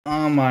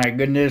Oh my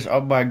goodness,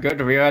 oh my god,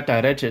 we are at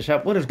that edge.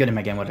 What is good in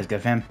my game? What is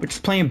good, fam? We're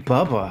just playing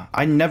Bubba.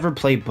 I never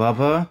play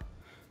Bubba,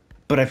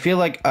 but I feel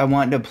like I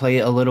want to play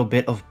a little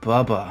bit of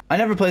Bubba. I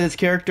never play this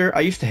character. I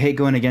used to hate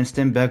going against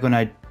him back when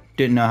I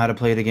didn't know how to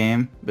play the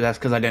game, but that's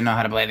because I didn't know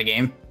how to play the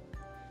game.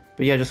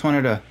 But yeah, just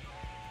wanted to...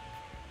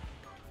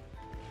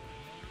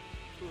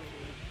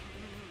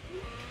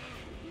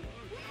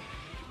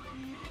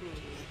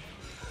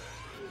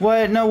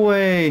 What? No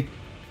way!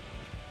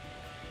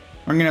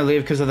 I'm gonna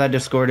leave because of that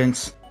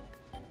discordance.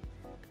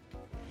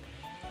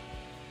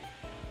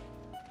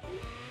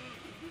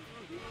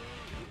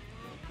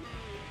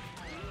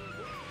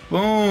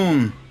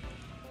 Boom!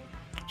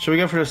 Should we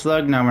go for the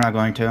slug? No, we're not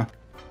going to.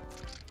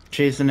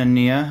 Jason and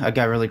Nia. I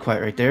got really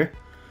quiet right there.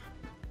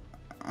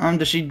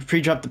 Does she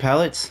pre-drop the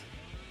pallets?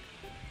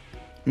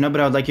 No,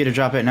 but I would like you to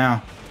drop it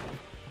now.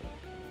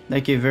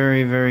 Thank you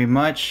very, very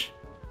much.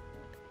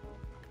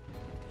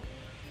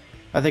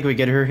 I think we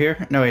get her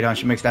here. No, we don't.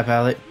 She makes that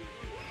pallet.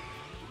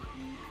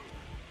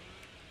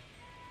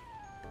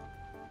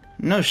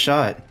 No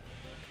shot.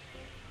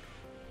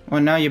 Well,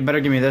 now you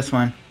better give me this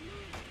one.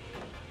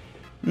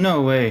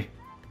 No way.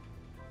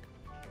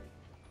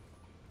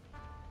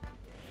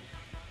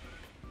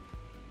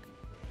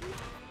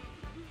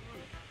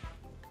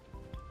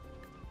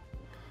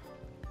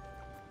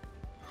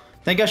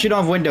 Thank God she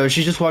don't have windows.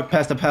 She just walked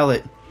past the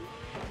pallet.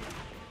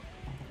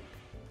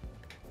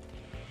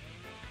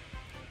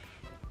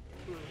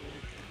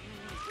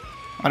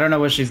 I don't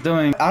know what she's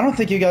doing. I don't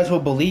think you guys will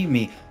believe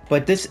me,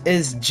 but this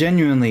is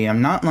genuinely,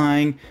 I'm not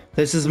lying,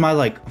 this is my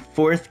like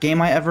 4th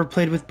game I ever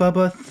played with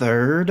Bubba,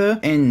 3rd,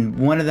 and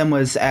one of them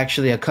was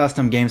actually a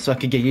custom game so I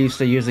could get used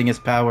to using his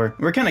power.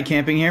 We're kind of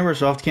camping here, we're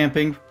soft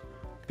camping,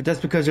 but that's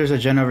because there's a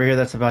gen over here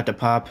that's about to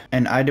pop,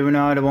 and I do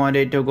not want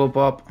it to go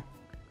pop.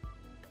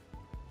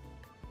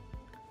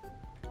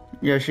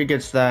 Yeah, she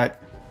gets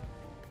that.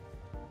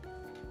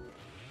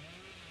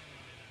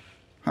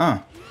 Huh.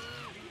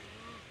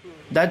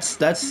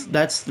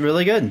 That's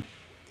really good.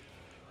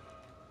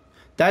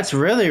 That's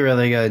really,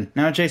 really good.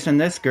 Now chasing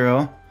this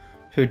girl,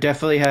 who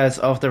definitely has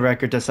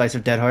off-the-record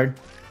decisive dead hard.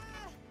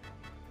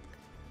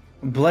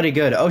 Bloody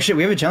good. Oh shit,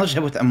 we have a challenge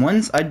with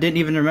M1s? I didn't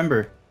even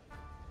remember.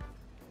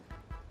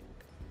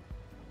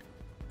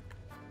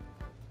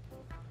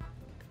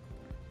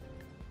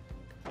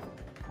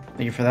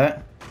 Thank you for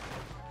that.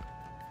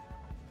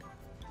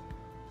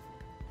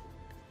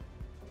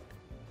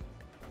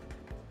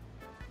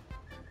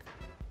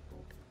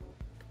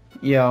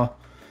 Yo.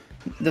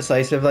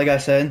 Decisive, like I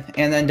said,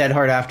 and then dead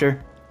hard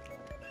after.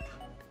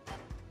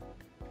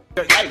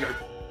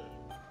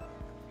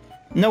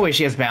 No way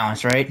she has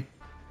balance, right?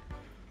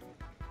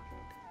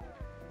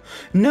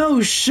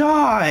 No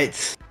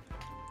shot!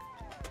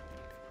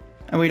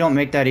 And we don't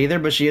make that either,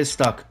 but she is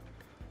stuck.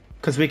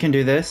 Because we can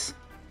do this.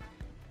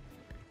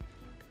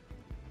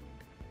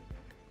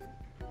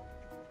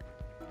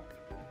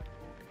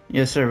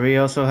 Yes, sir. We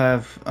also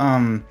have,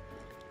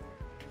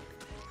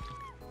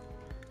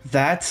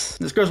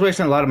 This girl's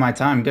wasting a lot of my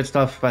time. Good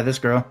stuff by this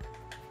girl.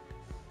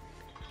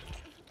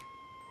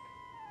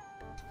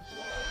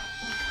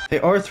 They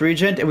are 3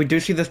 gent, and we do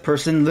see this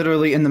person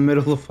literally in the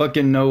middle of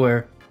fucking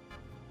nowhere.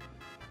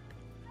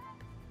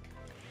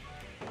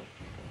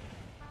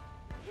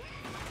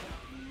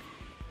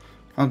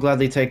 I'll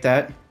gladly take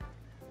that.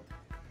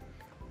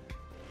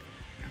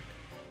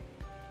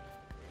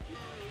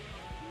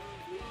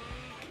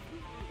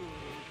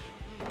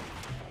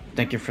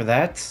 Thank you for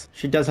that.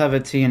 She does have a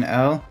T and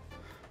L.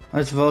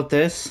 Let's vote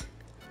this.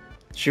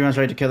 She runs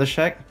right to Killer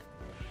Shack.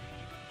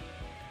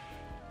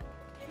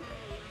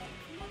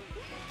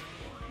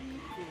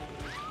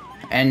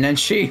 And then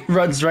she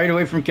runs right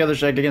away from Killer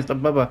Shack against a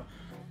Bubba.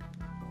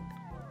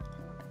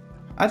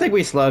 I think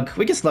we slug.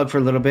 We can slug for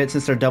a little bit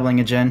since they're doubling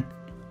a gen.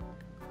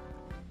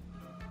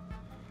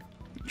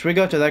 Should we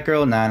go after that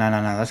girl? Nah.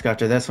 Let's go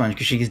after this one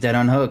because she's dead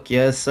on hook.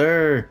 Yes,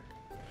 sir.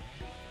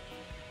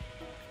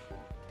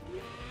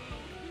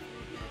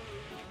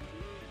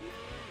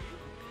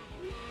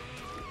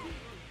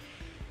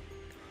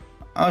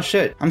 Oh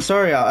shit, I'm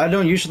sorry, I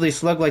don't usually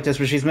slug like this,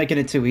 but she's making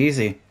it too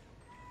easy.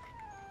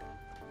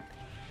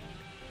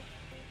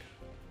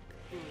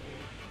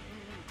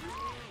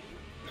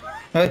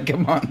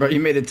 Come on, bro, you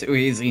made it too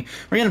easy.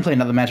 We're gonna play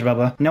another match,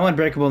 Bubba. No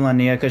Unbreakable on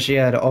Nia, because she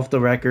had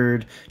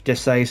off-the-record,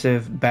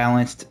 decisive,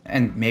 balanced,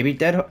 and maybe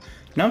dead...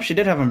 No, she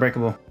did have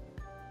Unbreakable.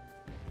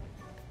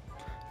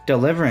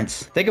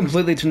 Deliverance. They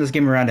completely turned this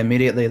game around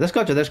immediately. Let's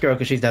go to this girl,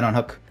 because she's dead on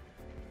hook.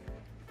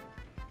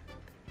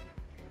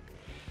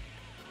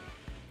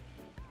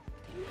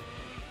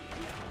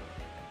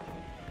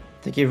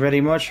 Thank you very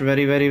much,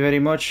 very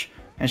much.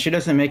 And she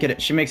doesn't make it,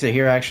 she makes it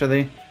here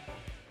actually.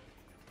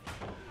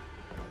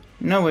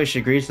 No way she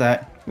agrees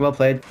that. Well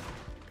played.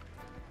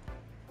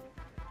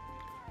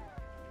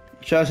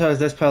 She also has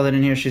this pallet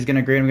in here, she's gonna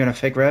agree, I'm gonna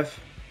fake rev.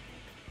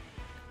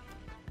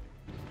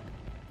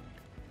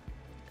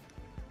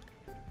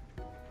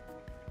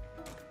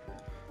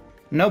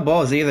 No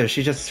balls either,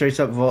 she just straight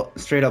up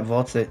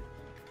vaults it.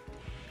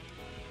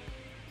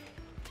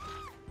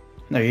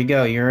 There you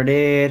go, you're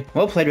dead.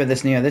 Well played with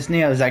this Neo. This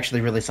Neo is actually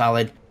really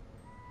solid.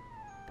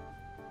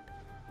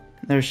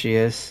 There she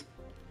is.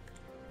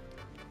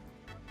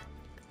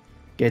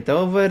 Get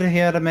over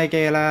here,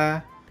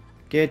 Michaela.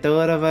 Get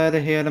over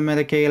here,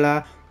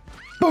 Michaela.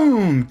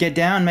 Boom! Get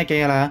down,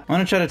 Michaela. I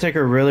want to try to take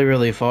her really,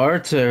 really far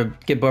to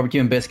get barbecue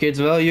and biscuits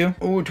value.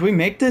 Oh, do we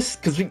make this?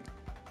 Because we...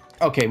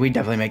 Okay, we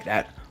definitely make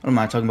that. What am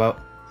I talking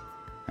about?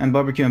 And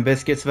barbecue and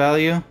biscuits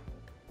value?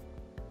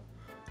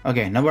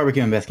 Okay, no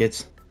barbecue and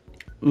biscuits.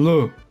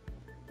 Look.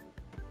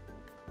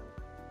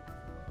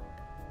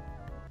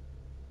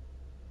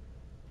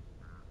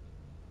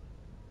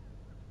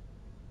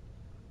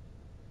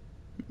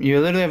 You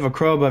literally have a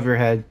crow above your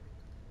head.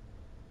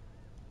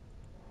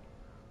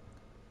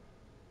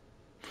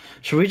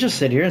 Should we just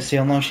sit here and see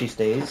how long she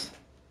stays?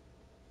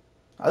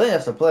 I think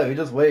that's the play. We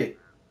just wait.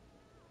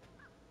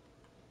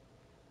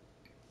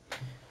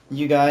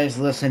 You guys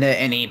listen to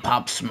any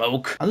Pop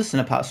Smoke? I listen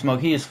to Pop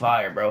Smoke. He is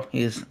fire, bro.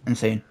 He is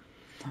insane.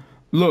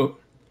 Look.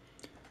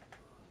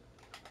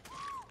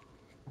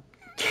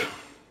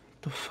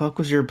 The fuck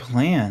was your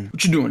plan?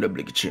 What you doing, that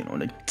nigga channel,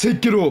 nigga?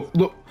 Take it off.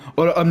 Look,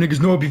 all the niggas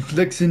know I be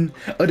flexing.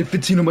 I did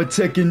 15 on my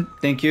Tekken.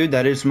 Thank you.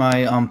 That is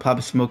my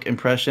Pop Smoke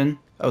impression.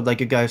 I would like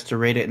you guys to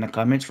rate it in the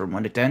comments from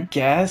 1 to 10.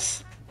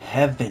 Gas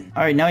heaven.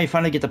 All right, now you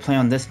finally get to play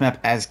on this map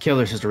as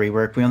Killer Sister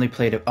Rework. We only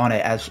played on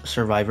it as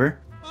Survivor.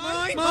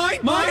 Mine.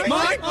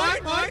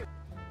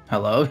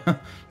 Hello?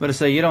 But to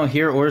say you don't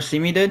hear or see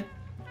me, dude?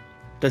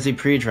 Does he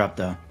pre-drop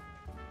though?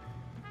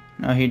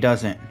 No, he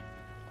doesn't.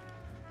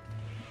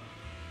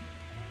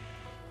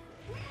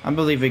 I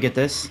believe we get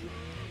this.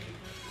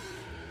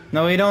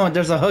 No, we don't.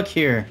 There's a hook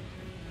here.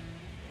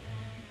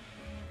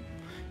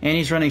 And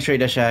he's running straight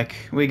to Shack.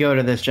 We go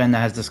to this gen that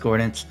has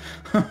discordance.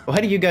 How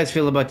do you guys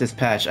feel about this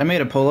patch? I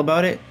made a poll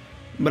about it,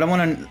 but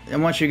I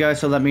want you guys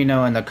to let me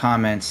know in the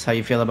comments how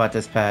you feel about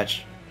this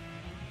patch.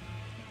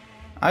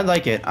 I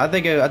like it. I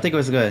think it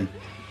was good.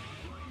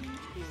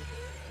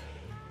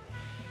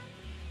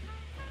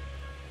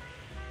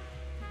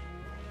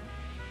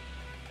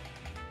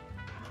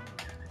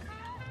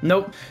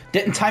 Nope,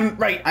 didn't time it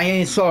right. I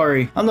ain't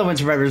sorry. I love when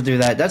survivors do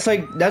that. That's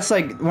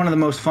like one of the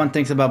most fun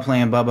things about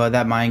playing Bubba,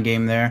 that mind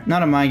game there.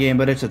 Not a mind game,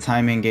 but it's a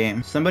timing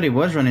game. Somebody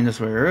was running this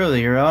way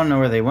earlier. I don't know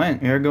where they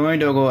went. You're going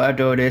to go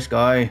after this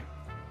guy.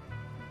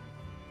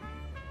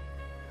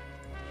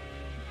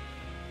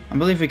 I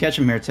believe we catch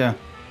him here too.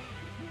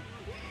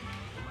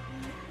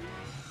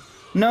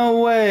 No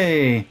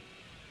way.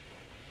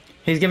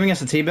 He's giving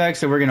us a teabag,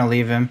 so we're gonna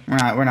leave him.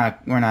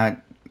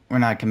 We're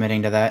not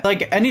committing to that.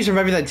 Like, any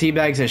survivor that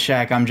teabags at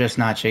Shack, I'm just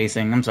not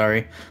chasing. I'm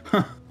sorry.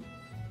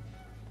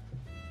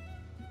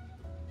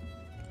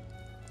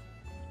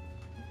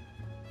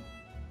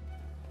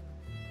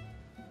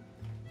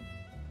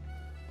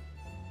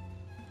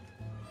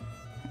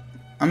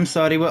 I'm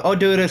sorry. With all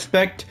due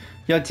respect,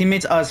 your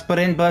teammates are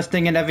sprint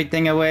busting and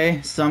everything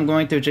away, so I'm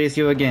going to chase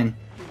you again.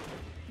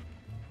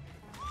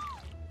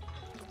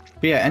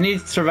 But yeah, any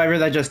survivor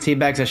that just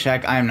teabags a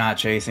Shack, I'm not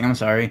chasing. I'm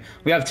sorry.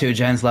 We have 2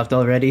 gens left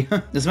already.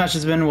 This match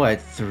has been,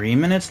 what, 3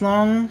 minutes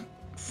long?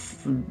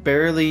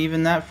 Barely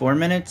even that. 4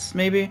 minutes,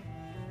 maybe?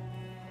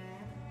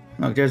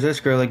 Look, there's this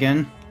girl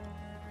again.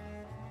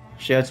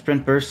 She had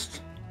sprint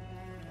burst.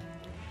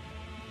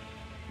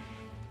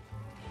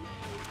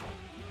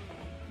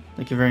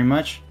 Thank you very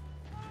much.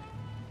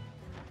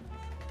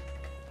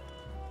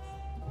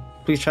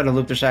 Please try to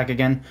loop the Shack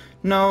again.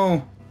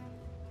 No!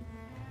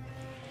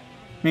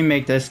 Let me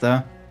make this,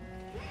 though.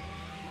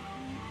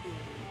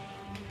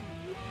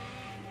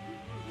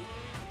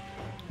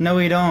 No,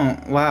 we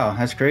don't. Wow,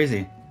 that's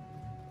crazy.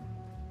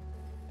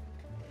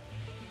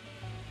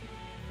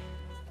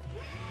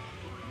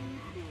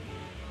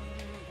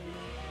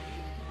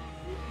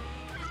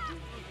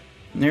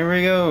 There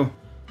we go.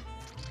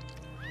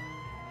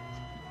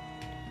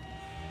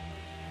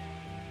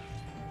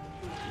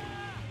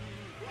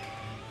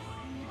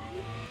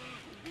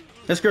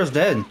 This girl's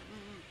dead.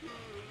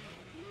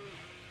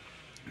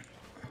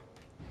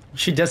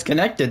 She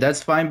disconnected.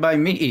 That's fine by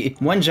me.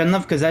 1 gen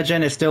left because that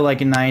gen is still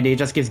like a 90.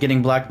 Just keeps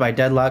getting blocked by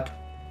deadlock.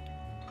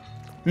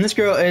 And this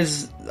girl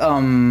is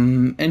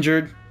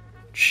injured.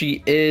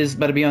 She is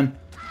about to be on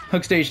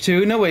hook stage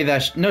 2. No way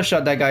no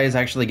shot that guy is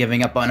actually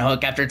giving up on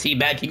hook after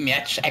teabagging me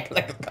at Shack.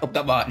 Like, oh,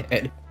 come on,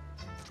 dude.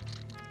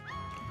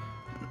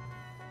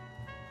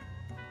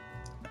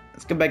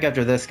 Let's go back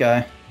after this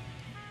guy.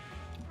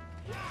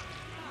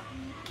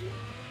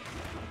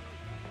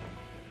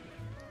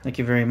 Thank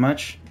you very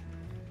much.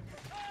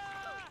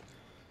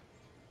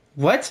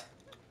 What?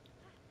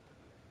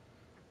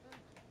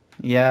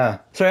 Yeah.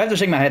 Sorry, I have to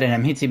shake my head at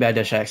him. He teabagged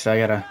at Shack, so I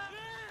gotta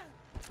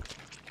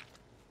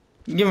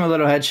give him a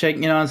little head shake,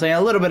 you know what I'm saying?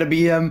 A little bit of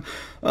BM.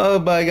 Oh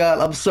my god,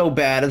 I'm so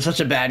bad. I'm such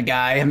a bad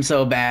guy. I'm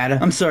so bad.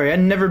 I'm sorry, I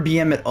never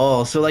BM at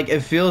all, so like, it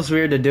feels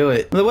weird to do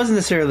it. Well, it wasn't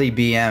necessarily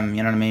BM,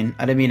 you know what I mean?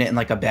 I didn't mean it in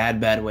like a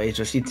bad way. It's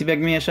just, you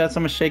teabagged me at Shack, so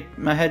I'm gonna shake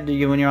my head to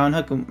you when you're on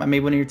hook. I made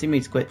one of your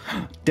teammates quit.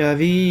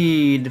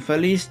 David.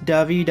 Feliz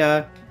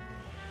Davida.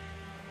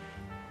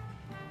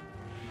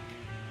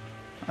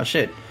 Oh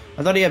shit.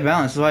 I thought he had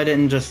balance, so I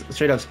didn't just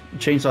straight up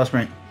chainsaw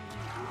sprint.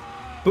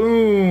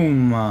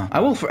 Boom! I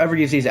will forever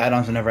use these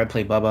add-ons whenever I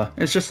play Bubba.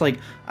 It's just like,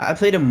 I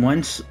played him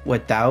once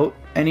without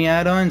any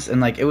add-ons,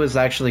 and like, it was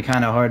actually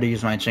kind of hard to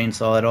use my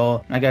chainsaw at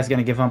all. That guy's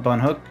gonna give up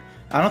on hook.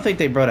 I don't think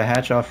they brought a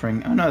hatch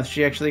offering. Oh no,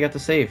 she actually got the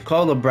save.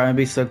 Call LeBron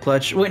be so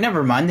clutch. Wait,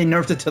 never mind, they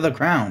nerfed it to the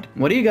ground.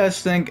 What do you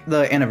guys think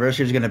the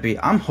anniversary is gonna be?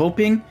 I'm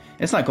hoping,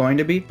 it's not going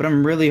to be, but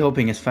I'm really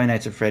hoping it's Five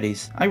Nights at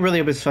Freddy's. I really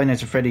hope it's Five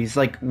Nights at Freddy's.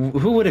 Like,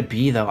 who would it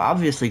be though?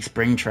 Obviously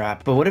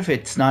Springtrap. But what if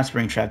it's not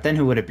Springtrap? Then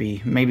who would it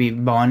be? Maybe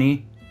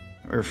Bonnie?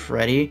 Or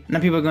Freddy? Now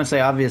people are gonna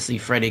say obviously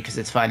Freddy because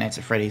it's Five Nights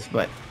at Freddy's,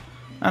 but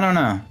I don't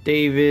know.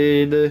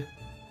 David.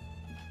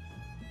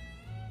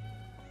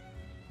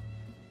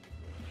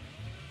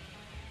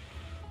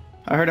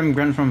 I heard him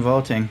grunt from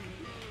vaulting.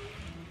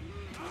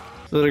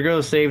 So the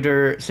girl saved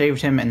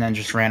him, and then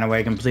just ran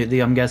away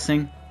completely, I'm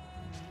guessing.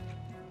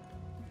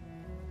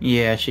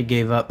 Yeah, she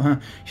gave up. Huh.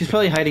 She's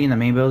probably hiding in the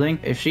main building.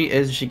 If she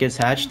gets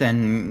hatched,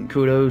 then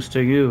kudos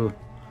to you.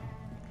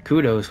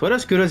 Kudos. What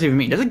does kudos even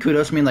mean? Doesn't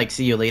kudos mean like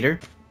see you later?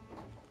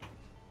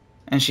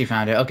 And she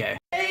found it. Okay.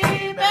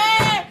 Baby,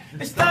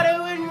 it started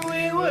when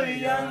we were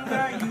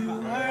younger.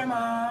 You